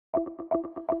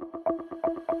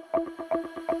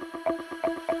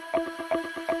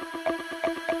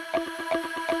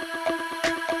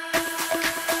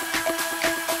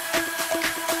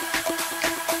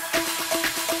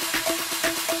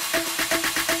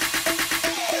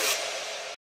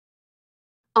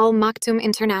Al Maktoum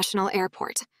International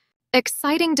Airport.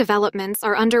 Exciting developments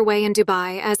are underway in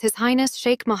Dubai as His Highness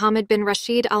Sheikh Mohammed bin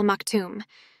Rashid Al Maktoum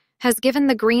has given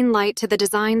the green light to the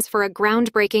designs for a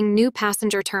groundbreaking new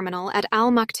passenger terminal at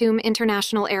Al Maktoum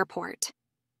International Airport.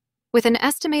 With an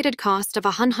estimated cost of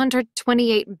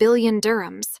 128 billion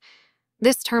dirhams,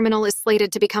 this terminal is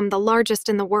slated to become the largest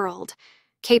in the world,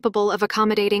 capable of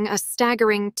accommodating a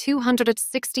staggering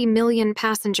 260 million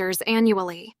passengers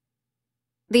annually.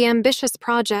 The ambitious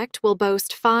project will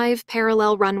boast 5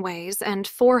 parallel runways and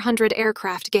 400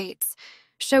 aircraft gates,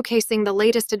 showcasing the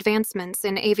latest advancements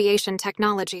in aviation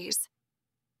technologies.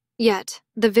 Yet,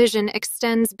 the vision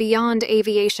extends beyond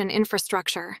aviation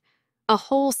infrastructure. A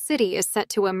whole city is set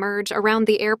to emerge around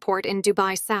the airport in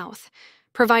Dubai South,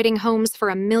 providing homes for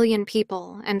 1 million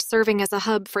people and serving as a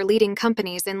hub for leading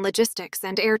companies in logistics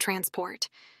and air transport.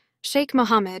 Sheikh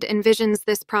Mohammed envisions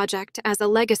this project as a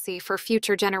legacy for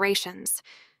future generations,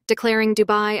 declaring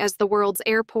Dubai as the world's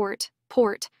airport,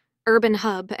 port, urban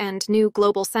hub, and new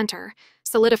global center,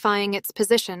 solidifying its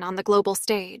position on the global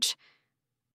stage.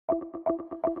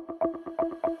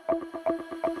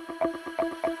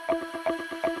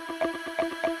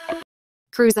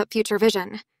 CruiseUp Future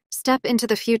Vision. Step into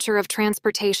the future of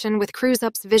transportation with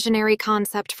CruiseUp's visionary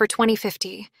concept for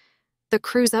 2050. The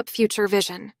CruiseUp Future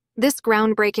Vision. This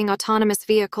groundbreaking autonomous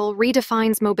vehicle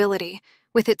redefines mobility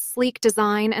with its sleek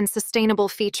design and sustainable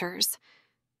features.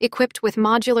 Equipped with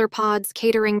modular pods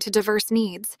catering to diverse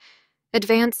needs,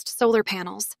 advanced solar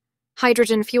panels,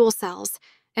 hydrogen fuel cells,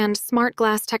 and smart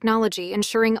glass technology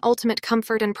ensuring ultimate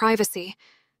comfort and privacy,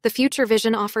 the Future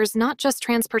Vision offers not just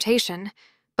transportation,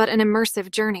 but an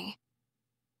immersive journey.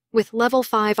 With Level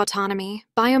 5 autonomy,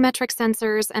 biometric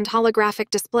sensors, and holographic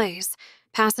displays,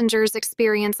 passengers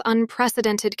experience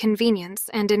unprecedented convenience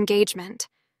and engagement.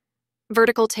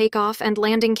 Vertical takeoff and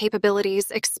landing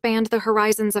capabilities expand the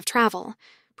horizons of travel,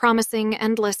 promising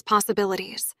endless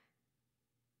possibilities.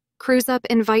 CruiseUp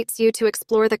invites you to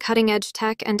explore the cutting-edge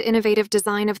tech and innovative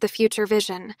design of the Future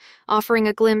Vision, offering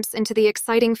a glimpse into the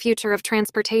exciting future of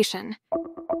transportation.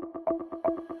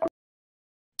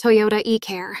 Toyota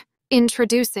eCare.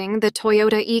 Introducing the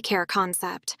Toyota eCare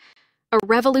concept, a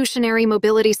revolutionary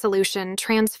mobility solution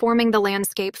transforming the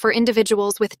landscape for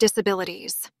individuals with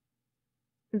disabilities.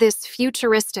 This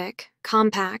futuristic,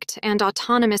 compact, and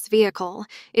autonomous vehicle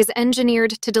is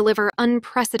engineered to deliver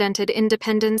unprecedented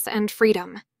independence and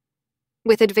freedom.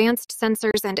 With advanced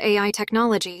sensors and AI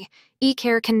technology,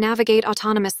 eCare can navigate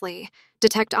autonomously,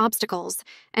 detect obstacles,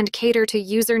 and cater to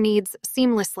user needs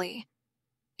seamlessly.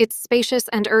 Its spacious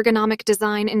and ergonomic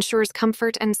design ensures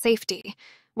comfort and safety,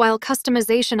 while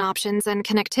customization options and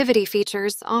connectivity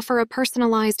features offer a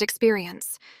personalized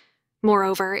experience.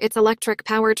 Moreover, its electric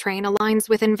powertrain aligns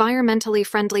with environmentally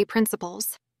friendly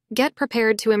principles. Get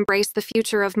prepared to embrace the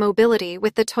future of mobility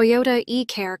with the Toyota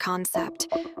eCare concept,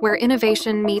 where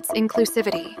innovation meets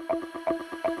inclusivity.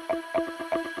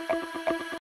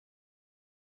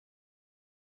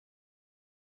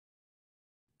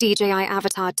 DJI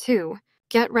Avata 2.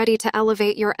 Get ready to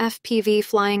elevate your FPV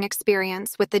flying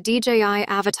experience with the DJI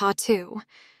Avata 2.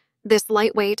 This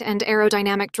lightweight and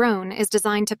aerodynamic drone is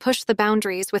designed to push the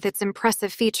boundaries with its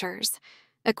impressive features.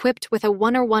 Equipped with a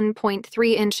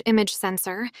 101.3-inch image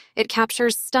sensor, it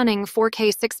captures stunning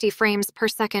 4K 60 frames per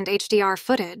second HDR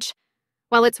footage,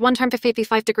 while its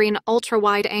 155-degree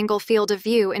ultra-wide-angle field of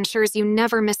view ensures you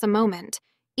never miss a moment,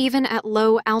 even at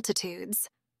low altitudes.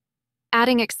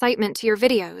 Adding excitement to your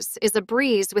videos is a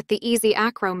breeze with the easy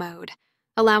acro mode,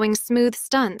 allowing smooth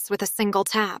stunts with a single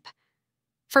tap.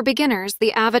 For beginners,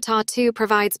 the Avata 2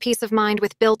 provides peace of mind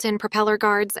with built-in propeller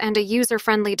guards and a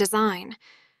user-friendly design.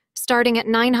 Starting at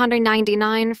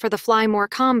 $999 for the Fly More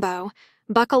combo,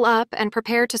 buckle up and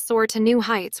prepare to soar to new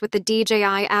heights with the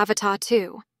DJI Avata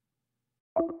 2.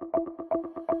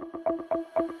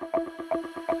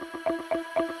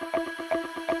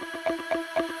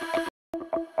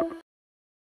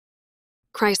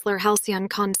 Chrysler Halcyon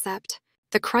Concept.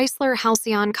 The Chrysler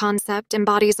Halcyon concept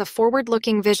embodies a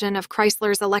forward-looking vision of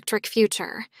Chrysler's electric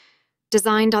future.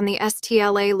 Designed on the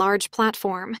STLA large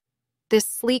platform, this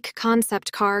sleek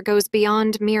concept car goes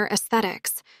beyond mere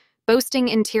aesthetics, boasting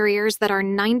interiors that are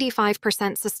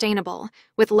 95% sustainable,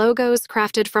 with logos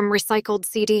crafted from recycled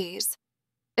CDs.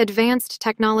 Advanced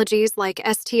technologies like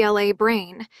STLA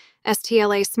Brain,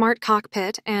 STLA Smart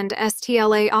Cockpit, and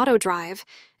STLA Auto Drive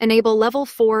enable Level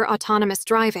 4 autonomous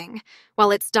driving, while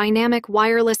its dynamic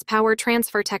wireless power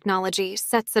transfer technology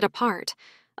sets it apart,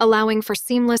 allowing for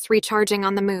seamless recharging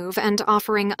on the move and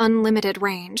offering unlimited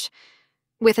range.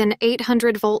 With an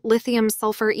 800-volt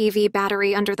lithium-sulfur EV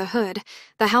battery under the hood,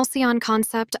 the Halcyon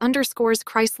concept underscores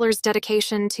Chrysler's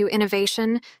dedication to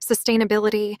innovation,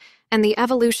 sustainability, and the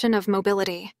evolution of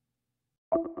mobility.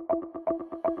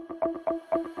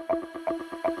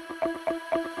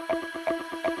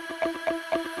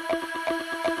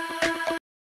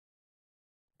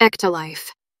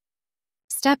 Ectolife.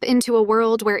 Step into a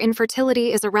world where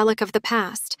infertility is a relic of the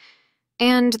past,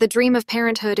 and the dream of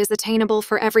parenthood is attainable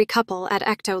for every couple at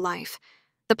Ectolife,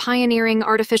 the pioneering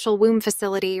artificial womb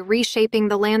facility reshaping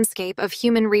the landscape of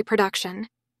human reproduction.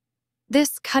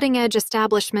 This cutting-edge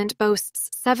establishment boasts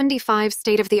 75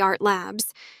 state-of-the-art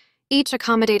labs, each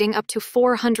accommodating up to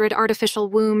 400 artificial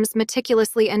wombs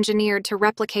meticulously engineered to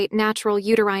replicate natural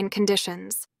uterine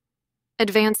conditions.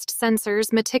 Advanced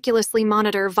sensors meticulously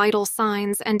monitor vital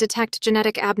signs and detect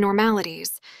genetic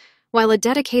abnormalities, while a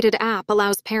dedicated app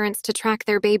allows parents to track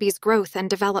their baby's growth and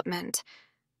development.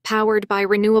 Powered by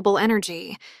renewable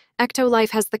energy,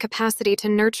 Ectolife has the capacity to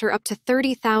nurture up to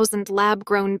 30,000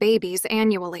 lab-grown babies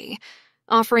annually,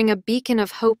 offering a beacon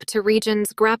of hope to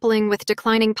regions grappling with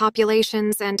declining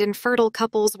populations and infertile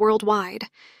couples worldwide.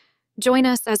 Join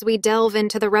us as we delve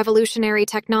into the revolutionary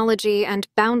technology and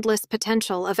boundless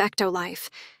potential of Ectolife,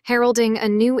 heralding a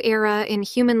new era in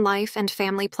human life and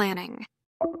family planning.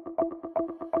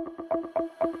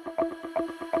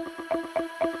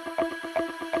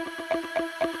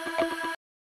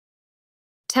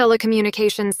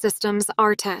 Telecommunications Systems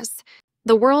 (ARTES).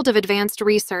 The World of Advanced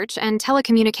Research and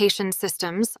Telecommunications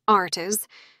Systems (ARTES),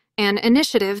 an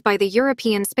initiative by the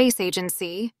European Space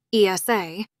Agency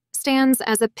 (ESA), stands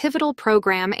as a pivotal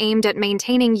program aimed at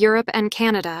maintaining Europe and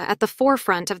Canada at the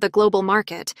forefront of the global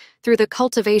market through the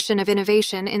cultivation of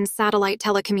innovation in satellite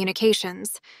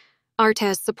telecommunications.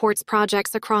 ARTES supports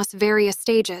projects across various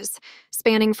stages,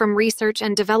 spanning from research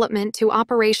and development to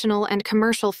operational and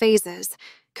commercial phases,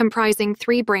 comprising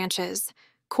 3 branches: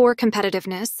 core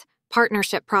competitiveness,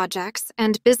 partnership projects,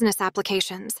 and business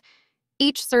applications,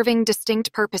 each serving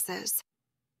distinct purposes.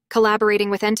 Collaborating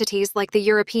with entities like the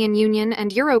European Union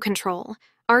and Eurocontrol,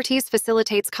 ARTES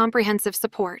facilitates comprehensive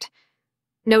support.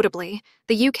 Notably,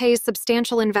 the UK's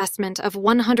substantial investment of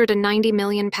 £190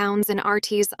 million in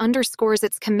ARTES underscores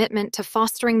its commitment to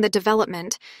fostering the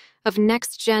development of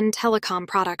next-gen telecom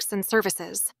products and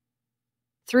services.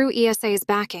 Through ESA's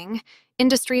backing,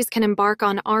 industries can embark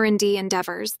on R&D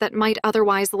endeavors that might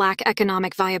otherwise lack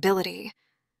economic viability,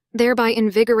 thereby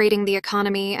invigorating the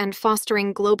economy and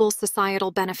fostering global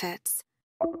societal benefits.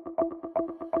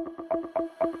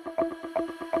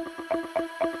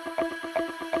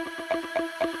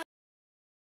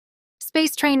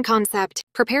 Spacetrain Concept.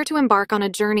 Prepare to embark on a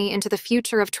journey into the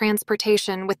future of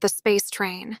transportation with the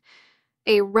Spacetrain,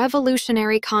 a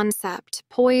revolutionary concept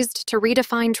poised to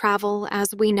redefine travel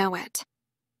as we know it.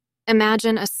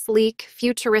 Imagine a sleek,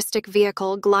 futuristic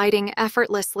vehicle gliding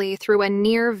effortlessly through a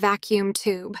near-vacuum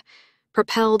tube,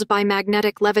 propelled by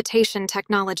magnetic levitation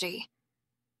technology.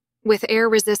 With air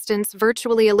resistance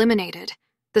virtually eliminated,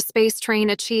 the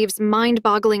Spacetrain achieves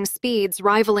mind-boggling speeds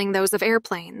rivaling those of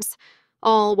airplanes,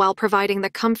 all while providing the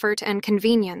comfort and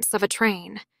convenience of a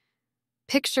train.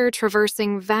 Picture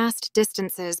traversing vast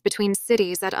distances between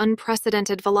cities at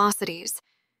unprecedented velocities,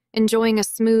 enjoying a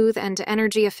smooth and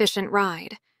energy-efficient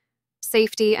ride.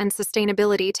 Safety and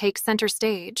sustainability take center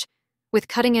stage, with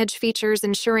cutting-edge features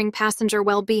ensuring passenger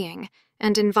well-being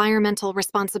and environmental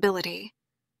responsibility.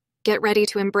 Get ready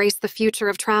to embrace the future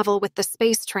of travel with the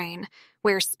Spacetrain,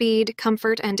 where speed,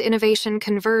 comfort, and innovation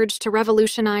converge to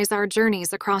revolutionize our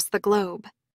journeys across the globe.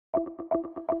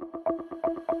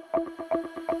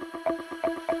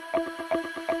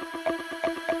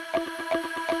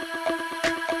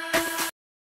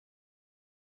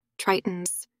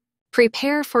 Tritons.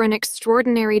 Prepare for an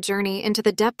extraordinary journey into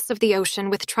the depths of the ocean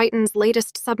with Triton's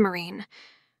latest submarine,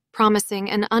 promising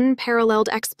an unparalleled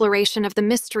exploration of the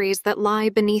mysteries that lie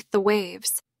beneath the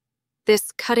waves.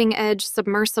 This cutting-edge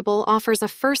submersible offers a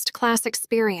first-class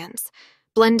experience,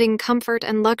 blending comfort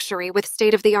and luxury with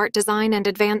state-of-the-art design and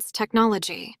advanced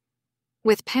technology.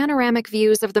 With panoramic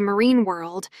views of the marine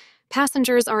world,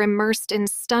 passengers are immersed in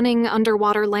stunning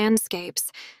underwater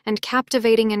landscapes and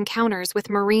captivating encounters with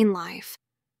marine life.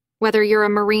 Whether you're a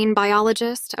marine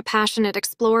biologist, a passionate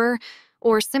explorer,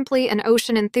 or simply an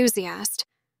ocean enthusiast,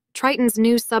 Triton's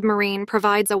new submarine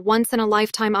provides a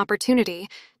once-in-a-lifetime opportunity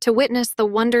to witness the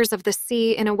wonders of the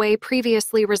sea in a way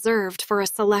previously reserved for a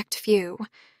select few.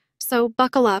 So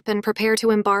buckle up and prepare to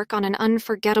embark on an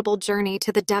unforgettable journey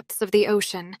to the depths of the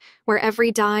ocean, where every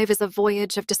dive is a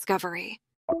voyage of discovery.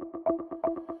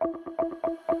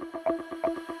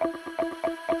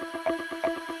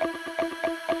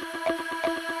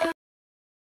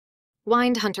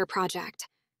 Wind Hunter Project.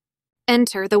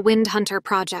 Enter the Wind Hunter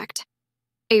Project,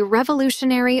 a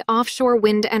revolutionary offshore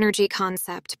wind energy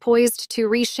concept poised to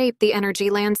reshape the energy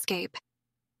landscape.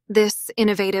 This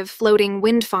innovative floating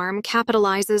wind farm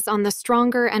capitalizes on the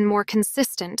stronger and more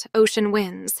consistent ocean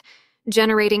winds,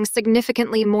 generating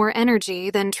significantly more energy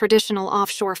than traditional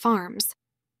offshore farms.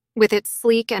 With its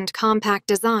sleek and compact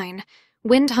design,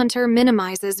 Wind Hunter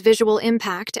minimizes visual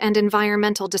impact and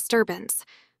environmental disturbance,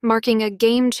 marking a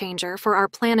game-changer for our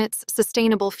planet's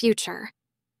sustainable future.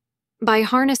 By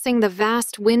harnessing the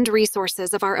vast wind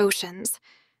resources of our oceans,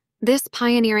 this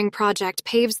pioneering project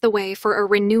paves the way for a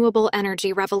renewable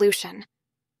energy revolution.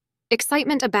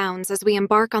 Excitement abounds as we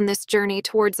embark on this journey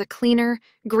towards a cleaner,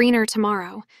 greener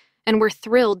tomorrow, and we're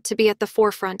thrilled to be at the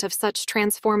forefront of such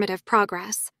transformative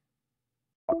progress.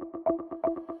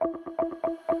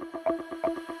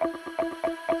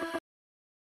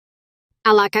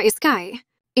 Alaka'i Skai.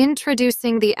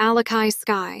 Introducing the Alaka'i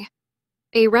Skai,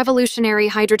 a revolutionary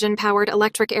hydrogen-powered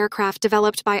electric aircraft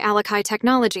developed by Alaka'i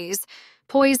Technologies,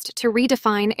 poised to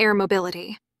redefine air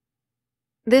mobility.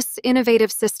 This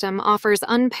innovative system offers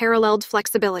unparalleled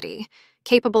flexibility,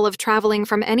 capable of traveling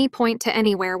from any point to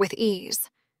anywhere with ease.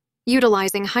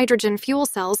 Utilizing hydrogen fuel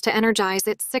cells to energize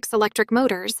its 6 electric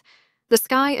motors, the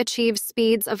Skai achieves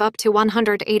speeds of up to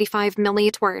 185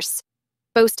 mph,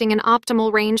 boasting an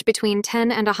optimal range between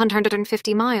 10 and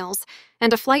 150 miles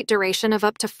and a flight duration of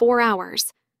up to 4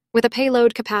 hours, with a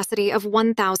payload capacity of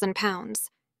 1,000 pounds.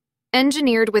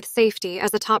 Engineered with safety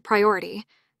as a top priority,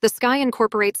 the Skai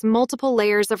incorporates multiple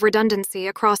layers of redundancy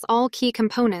across all key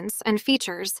components and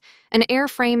features an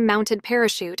airframe-mounted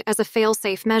parachute as a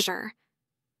fail-safe measure.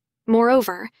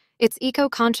 Moreover, its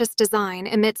eco-conscious design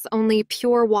emits only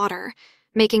pure water,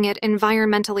 making it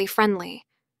environmentally friendly.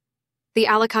 The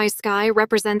Alaka'i Skai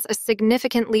represents a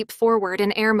significant leap forward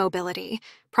in air mobility,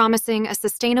 promising a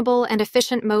sustainable and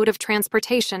efficient mode of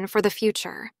transportation for the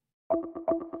future.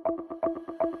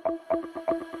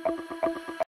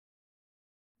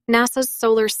 NASA's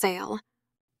Solar Sail.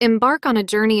 Embark on a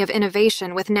journey of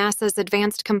innovation with NASA's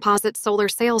Advanced Composite Solar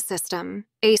Sail System,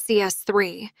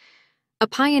 ACS-3, a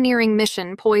pioneering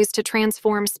mission poised to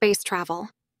transform space travel.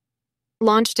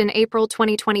 Launched in April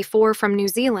 2024 from New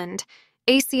Zealand,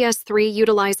 ACS-3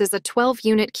 utilizes a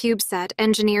 12-unit CubeSat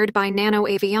engineered by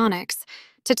Nano-Avionics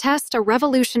to test a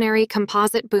revolutionary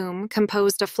composite boom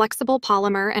composed of flexible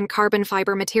polymer and carbon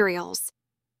fiber materials.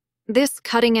 This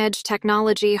cutting-edge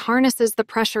technology harnesses the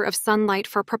pressure of sunlight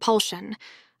for propulsion,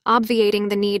 obviating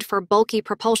the need for bulky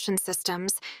propulsion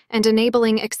systems and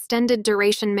enabling extended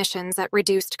duration missions at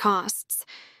reduced costs.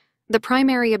 The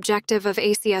primary objective of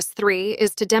ACS-3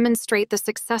 is to demonstrate the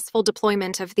successful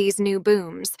deployment of these new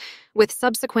booms, with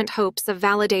subsequent hopes of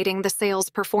validating the sail's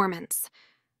performance.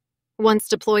 Once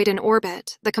deployed in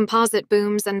orbit, the composite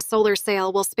booms and solar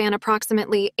sail will span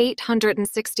approximately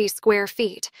 860 square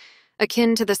feet,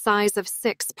 akin to the size of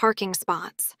 6 parking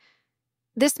spots.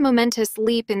 This momentous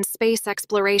leap in space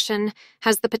exploration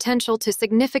has the potential to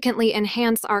significantly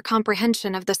enhance our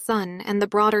comprehension of the Sun and the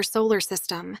broader solar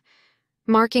system,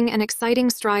 marking an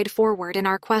exciting stride forward in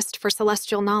our quest for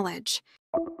celestial knowledge.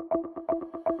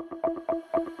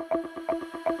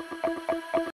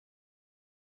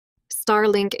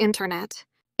 Starlink Internet.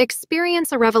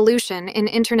 Experience a revolution in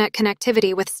internet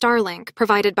connectivity with Starlink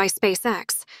provided by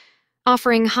SpaceX,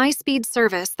 offering high-speed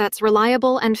service that's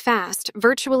reliable and fast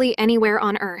virtually anywhere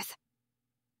on Earth.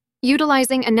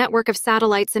 Utilizing a network of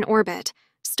satellites in orbit,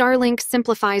 Starlink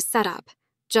simplifies setup.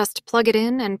 Just plug it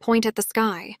in and point at the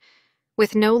sky.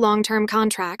 With no long-term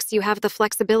contracts, you have the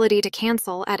flexibility to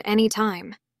cancel at any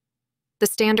time. The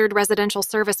standard residential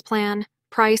service plan,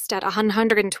 priced at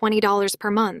 $120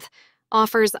 per month,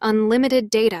 offers unlimited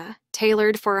data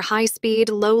tailored for high-speed,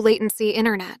 low-latency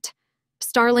internet.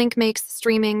 Starlink makes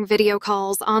streaming, video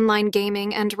calls, online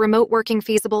gaming, and remote working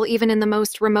feasible even in the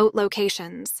most remote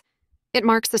locations. It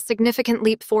marks a significant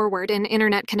leap forward in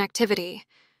internet connectivity,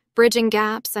 bridging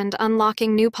gaps and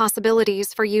unlocking new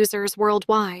possibilities for users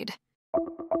worldwide.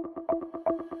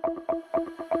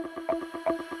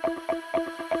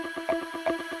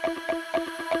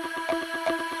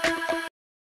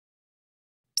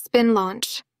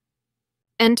 SpinLaunch.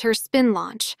 Enter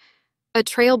SpinLaunch, a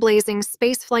trailblazing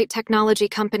spaceflight technology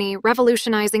company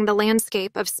revolutionizing the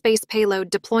landscape of space payload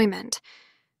deployment.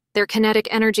 Their kinetic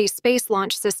energy space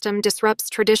launch system disrupts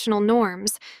traditional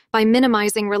norms by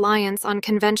minimizing reliance on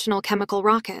conventional chemical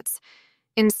rockets,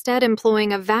 instead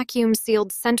employing a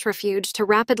vacuum-sealed centrifuge to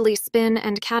rapidly spin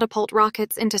and catapult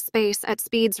rockets into space at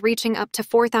speeds reaching up to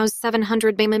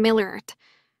 4,700 mph.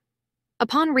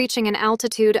 Upon reaching an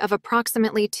altitude of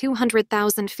approximately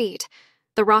 200,000 feet,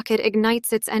 The rocket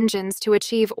ignites its engines to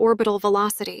achieve orbital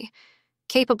velocity,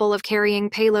 capable of carrying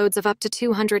payloads of up to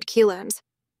 200 kilos.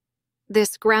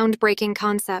 This groundbreaking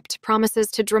concept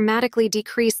promises to dramatically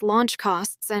decrease launch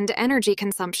costs and energy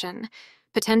consumption,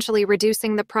 potentially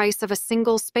reducing the price of a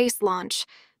single space launch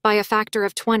by a factor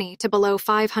of 20 to below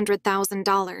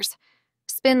 $500,000.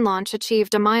 SpinLaunch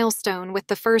achieved a milestone with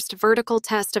the first vertical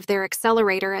test of their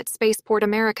accelerator at Spaceport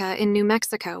America in New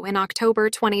Mexico in October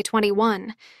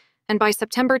 2021, and by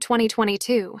September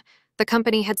 2022, the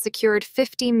company had secured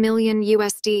 $50 million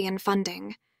in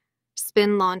funding.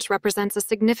 SpinLaunch represents a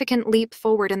significant leap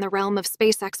forward in the realm of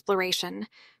space exploration,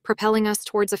 propelling us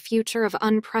towards a future of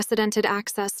unprecedented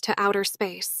access to outer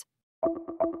space.